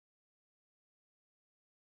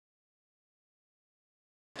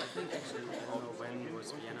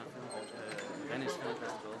Vienna Film Venice Film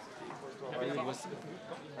Festivals. It was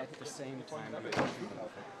at the same time.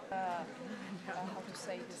 How to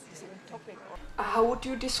say this topic? How would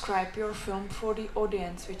you describe your film for the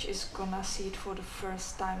audience which is gonna see it for the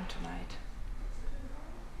first time tonight?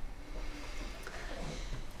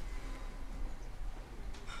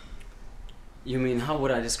 You mean how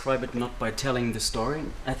would I describe it? Not by telling the story.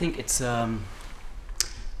 I think it's a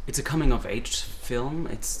coming-of-age film.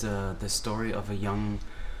 It's the story of a young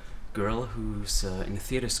girl who's in a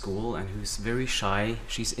theater school and who's very shy.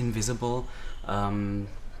 She's invisible.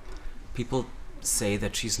 People say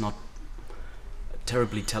that she's not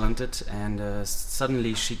terribly talented, and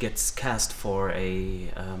suddenly she gets cast for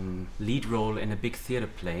a lead role in a big theater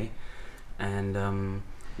play, and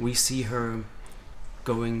we see her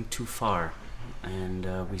going too far, and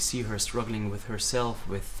we see her struggling with herself,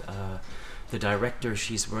 with the director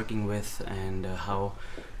she's working with, and how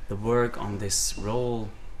the work on this role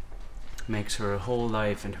makes her whole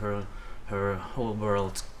life and her whole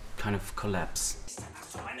world kind of collapse.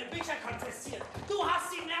 Meine Bücher konfisziert. Du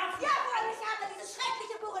hast die Nerven. Jawohl, ich habe dieses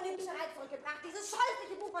schreckliche Buch in die Bücherei zurückgebracht. Dieses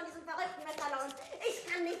scheußliche Buch von diesem verrückten Messerlaun. Ich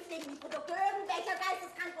kann nichts gegen die Produkte irgendwelcher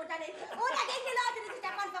geisteskranken Unternehmen oder gegen die Leute, die sich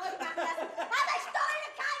davon verrückt machen lassen. Aber ich dulde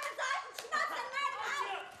keinen solchen Schmutzmenschen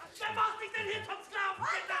an. Wer macht dich denn hier zum Sklaven?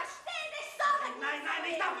 Untersteh dich so mit mir.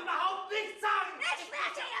 Nein, ich darf überhaupt nichts sagen. Ich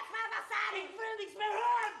möchte jetzt mal was sagen. Ich will nichts mehr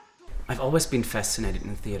hören. I've always been fascinated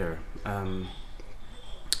in theater.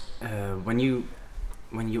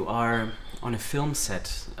 When you are on a film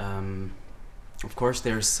set, of course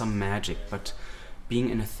there's some magic, but being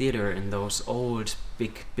in a theater in those old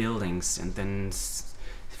big buildings and then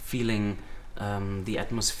feeling the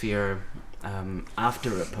atmosphere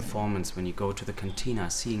after a performance, when you go to the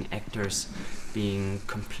cantina, seeing actors being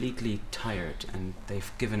completely tired and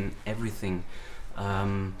they've given everything,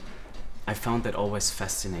 I found that always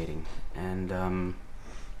fascinating. And a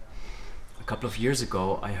couple of years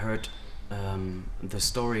ago I heard the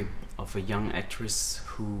story of a young actress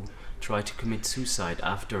who tried to commit suicide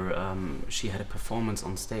after she had a performance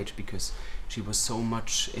on stage because she was so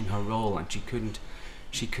much in her role and she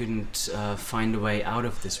couldn't find a way out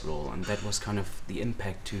of this role, and that was kind of the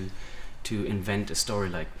impact to invent a story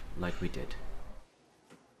like we did.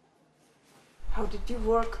 How did you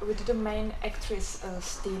work with the main actress,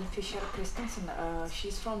 Stine Fischer Christensen?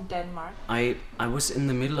 She's from Denmark. I was in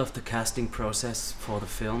the middle of the casting process for the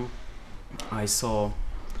film. I saw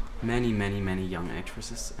many young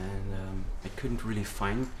actresses, and I couldn't really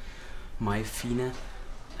find my Fine.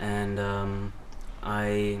 And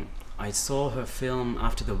I saw her film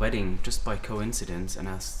after the wedding just by coincidence, and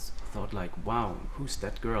I thought like, wow, who's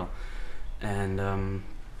that girl? And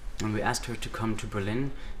when we asked her to come to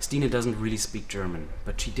Berlin, Stine doesn't really speak German,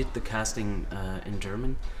 but she did the casting in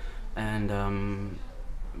German, and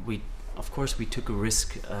of course we took a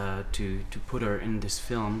risk to put her in this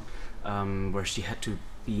film where she had to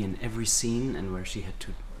be in every scene and where she had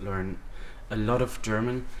to learn a lot of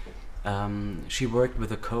German. She worked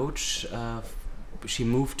with a coach. She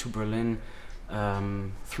moved to Berlin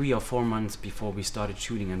 3 or 4 months before we started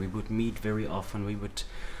shooting, and we would meet very often. We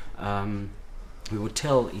would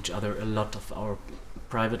tell each other a lot of our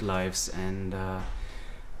private lives, and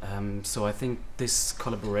so I think this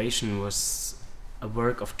collaboration was a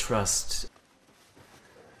work of trust.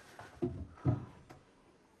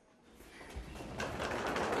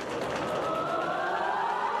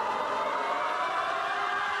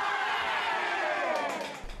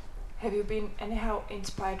 Have you been anyhow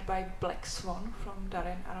inspired by Black Swan from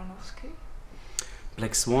Darren Aronofsky?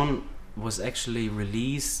 Black Swan was actually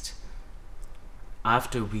released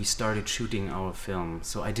after we started shooting our film,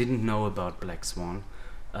 so I didn't know about Black Swan.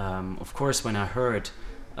 Of course, when I heard,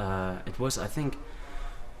 it was, I think,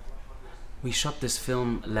 we shot this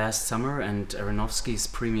film last summer, and Aronofsky's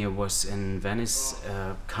premiere was in Venice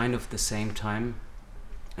kind of the same time.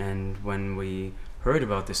 And when we heard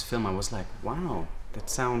about this film, I was like, wow, that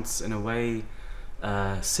sounds in a way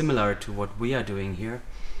similar to what we are doing here.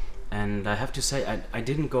 And I have to say, I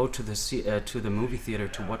didn't go to the movie theater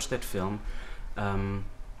to watch that film.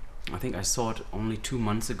 I think I saw it only 2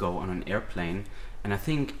 months ago on an airplane, and I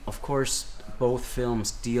think, of course, both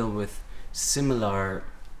films deal with similar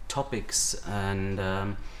topics,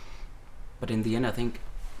 and but in the end I think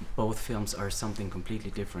both films are something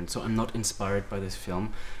completely different, so I'm not inspired by this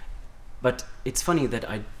film. But it's funny that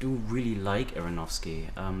I do really like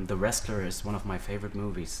Aronofsky. The Wrestler is one of my favorite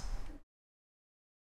movies.